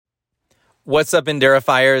What's up,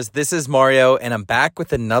 Endurifiers? This is Mario, and I'm back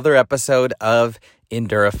with another episode of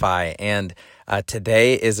Endurify. And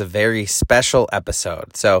today is a very special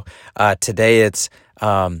episode. So today it's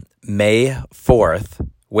May 4th,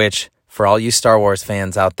 which for all you Star Wars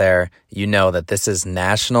fans out there, you know that this is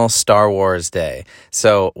National Star Wars Day.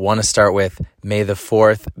 So want to start with May the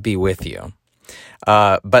 4th be with you.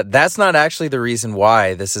 But that's not actually the reason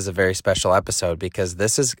why this is a very special episode, because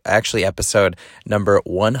this is actually episode number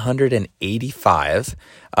 185,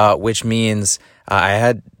 which means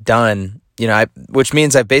which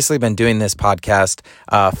means I've basically been doing this podcast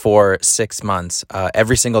for 6 months,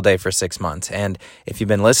 every single day for 6 months. And if you've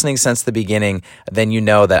been listening since the beginning, then you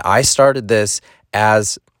know that I started this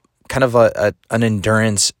as kind of an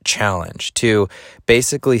endurance challenge to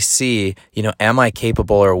basically see, am I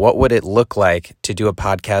capable, or what would it look like to do a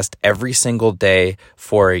podcast every single day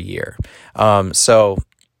for a year? So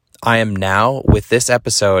I am now, with this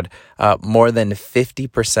episode, more than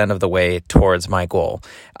 50% of the way towards my goal.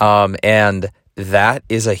 And that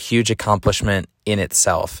is a huge accomplishment in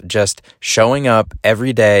itself. Just showing up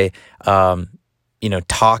every day,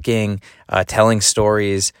 talking, telling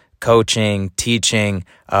stories, coaching, teaching,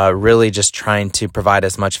 really just trying to provide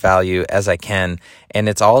as much value as I can. And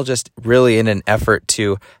it's all just really in an effort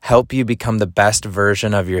to help you become the best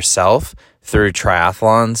version of yourself through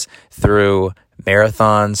triathlons, through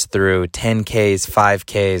marathons, through 10Ks,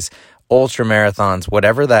 5Ks, ultra marathons,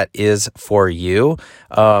 whatever that is for you.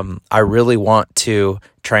 I really want to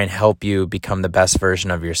try and help you become the best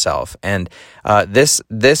version of yourself. And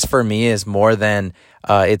this for me is more than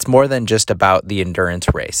it's more than just about the endurance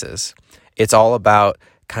races. It's all about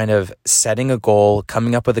kind of setting a goal,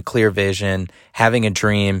 coming up with a clear vision, having a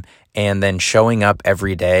dream, and then showing up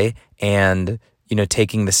every day and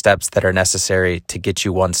taking the steps that are necessary to get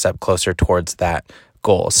you one step closer towards that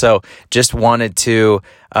goal. So just wanted to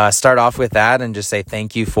start off with that and just say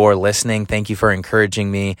thank you for listening. Thank you for encouraging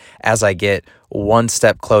me as I get one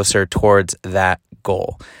step closer towards that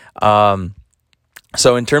goal.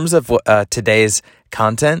 So in terms of today's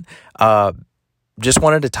content, just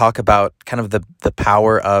wanted to talk about kind of the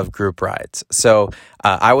power of group rides. So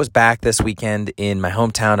I was back this weekend in my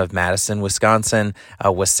hometown of Madison, Wisconsin,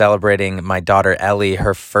 was celebrating my daughter Ellie,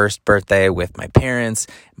 her first birthday, with my parents,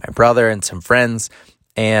 my brother, and some friends.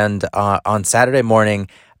 And on Saturday morning,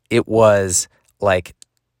 it was like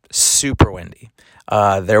super windy.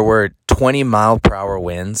 There were 20 mile per hour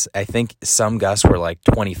winds. I think some gusts were like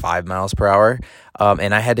 25 miles per hour.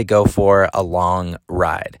 And I had to go for a long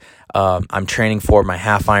ride. I'm training for my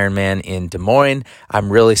half Ironman in Des Moines. I'm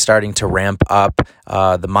really starting to ramp up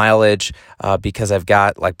the mileage because I've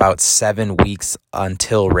got like about 7 weeks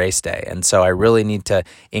until race day. And so I really need to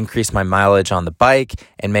increase my mileage on the bike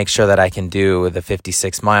and make sure that I can do the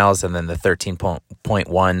 56 miles and then the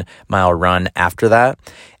 13.1 mile run after that.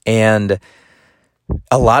 And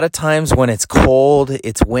a lot of times when it's cold,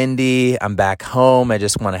 it's windy, I'm back home, I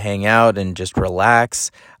just want to hang out and just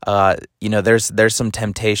relax. There's some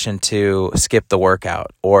temptation to skip the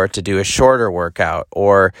workout or to do a shorter workout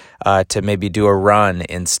or to maybe do a run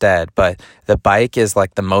instead. But the bike is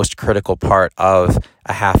like the most critical part of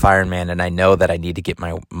a half Ironman, and I know that I need to get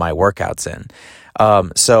my workouts in.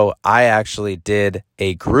 So I actually did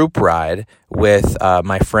a group ride with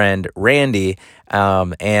my friend Randy,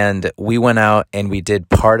 and we went out and we did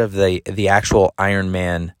part of the actual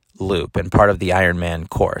Ironman loop and part of the Ironman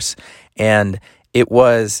course. And it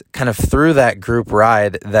was kind of through that group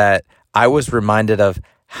ride that I was reminded of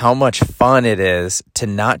how much fun it is to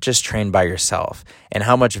not just train by yourself and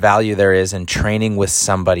how much value there is in training with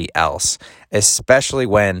somebody else, especially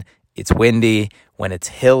when it's windy, when it's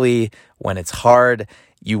hilly, when it's hard.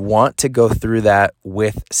 You want to go through that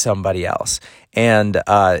with somebody else. And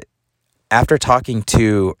after talking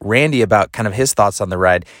to Randy about kind of his thoughts on the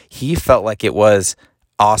ride, he felt like it was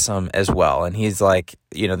awesome as well. And he's like,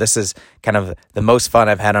 this is kind of the most fun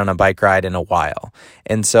I've had on a bike ride in a while.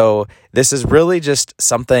 And so this is really just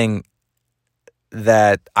something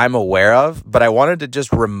that I'm aware of, but I wanted to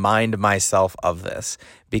just remind myself of this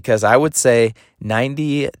because I would say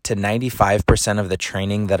 90 to 95% of the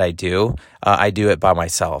training that I do it by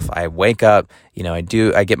myself. I wake up, I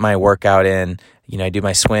get my workout in, I do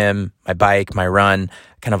my swim, my bike, my run,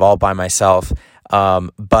 kind of all by myself.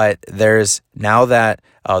 But there's, now that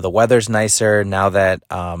the weather's nicer, now that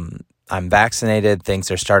I'm vaccinated,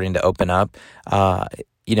 things are starting to open up.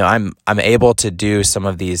 I'm able to do some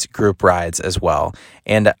of these group rides as well.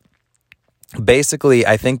 And basically,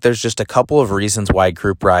 I think there's just a couple of reasons why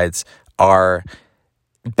group rides are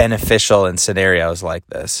beneficial in scenarios like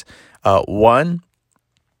this. One,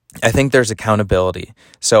 I think there's accountability.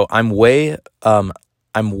 So I'm way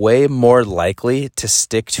I'm way more likely to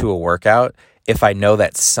stick to a workout if I know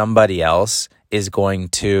that somebody else is going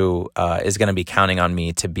to be counting on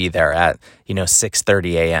me to be there at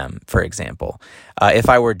 6:30 a.m. for example. If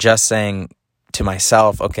I were just saying to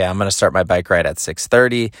myself, okay, I'm going to start my bike ride at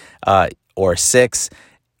 6:30 or 6,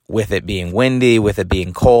 with it being windy, with it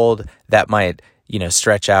being cold, that might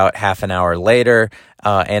stretch out half an hour later,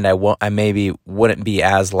 and I maybe wouldn't be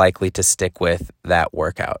as likely to stick with that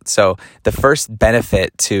workout. So the first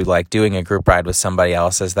benefit to like doing a group ride with somebody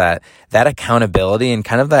else is that accountability and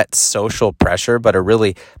kind of that social pressure, but a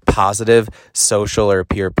really positive social or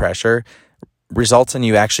peer pressure, results in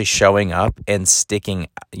you actually showing up and sticking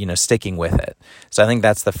with it. So I think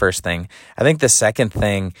that's the first thing. I think the second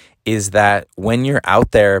thing is that when you're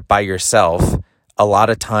out there by yourself, a lot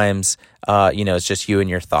of times, it's just you and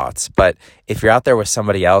your thoughts. But if you're out there with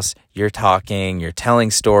somebody else, you're talking, you're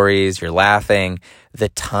telling stories, you're laughing, the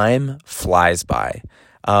time flies by.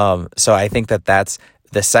 So I think that's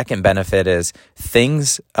the second benefit is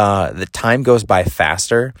the time goes by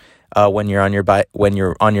faster when you're on your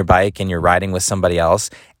bike and you're riding with somebody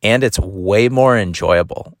else, and it's way more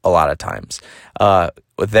enjoyable a lot of times.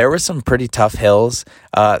 There were some pretty tough hills.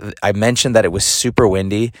 I mentioned that it was super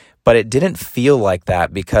windy, but it didn't feel like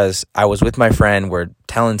that because I was with my friend. We're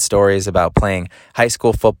telling stories about playing high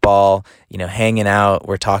school football, hanging out.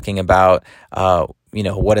 We're talking about,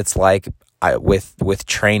 what it's like with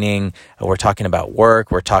training. We're talking about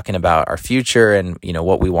work. We're talking about our future and,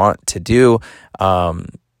 what we want to do.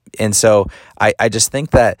 And so I just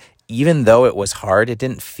think that even though it was hard, it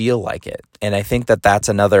didn't feel like it. And I think that that's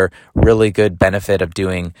another really good benefit of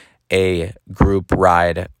doing a group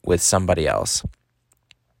ride with somebody else.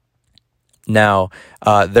 Now,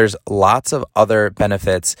 there's lots of other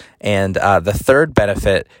benefits, and the third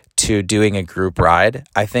benefit to doing a group ride,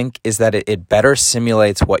 I think, is that it better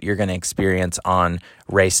simulates what you're going to experience on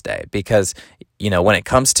race day. Because, when it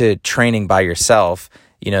comes to training by yourself,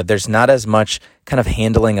 there's not as much kind of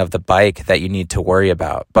handling of the bike that you need to worry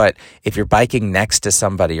about. But if you're biking next to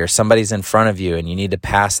somebody or somebody's in front of you and you need to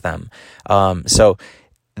pass them, so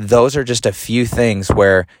those are just a few things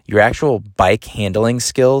where your actual bike handling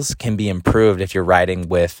skills can be improved if you're riding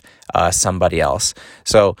with somebody else.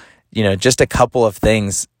 So, just a couple of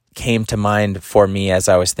things came to mind for me as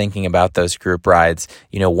I was thinking about those group rides.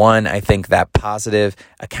 One, I think that positive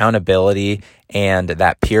accountability and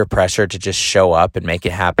that peer pressure to just show up and make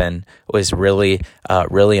it happen was really,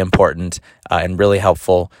 really important and really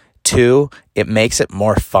helpful. Two, it makes it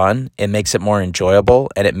more fun, it makes it more enjoyable,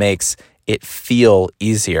 and it makes it feel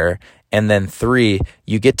easier. And then three,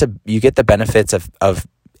 you get the benefits of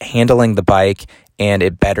handling the bike, and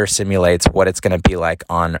it better simulates what it's going to be like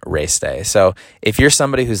on race day. So if you're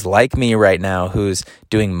somebody who's like me right now, who's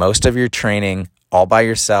doing most of your training all by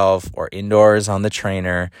yourself or indoors on the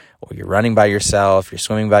trainer, or you're running by yourself, you're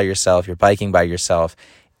swimming by yourself, you're biking by yourself,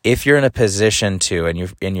 if you're in a position to,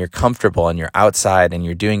 and you're comfortable and you're outside and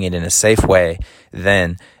you're doing it in a safe way,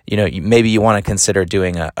 then maybe you want to consider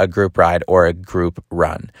doing a group ride or a group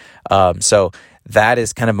run. So that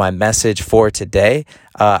is kind of my message for today.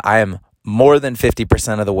 I am more than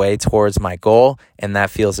 50% of the way towards my goal, and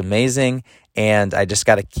that feels amazing. And I just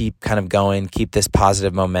got to keep kind of going, keep this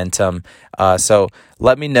positive momentum. So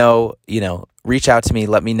let me know, reach out to me.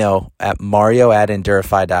 Let me know at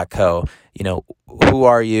mario@endurify.co. Who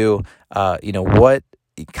are you? What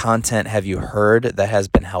content have you heard that has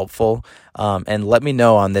been helpful? And let me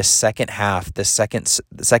know on this second half, the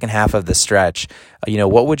second half of the stretch,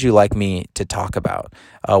 what would you like me to talk about?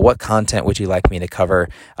 What content would you like me to cover?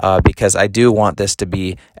 Because I do want this to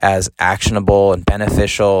be as actionable and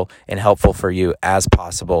beneficial and helpful for you as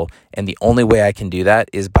possible. And the only way I can do that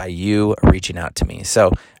is by you reaching out to me.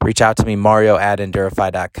 So reach out to me,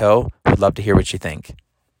 mario@endurify.co. Would love to hear what you think.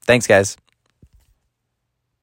 Thanks, guys.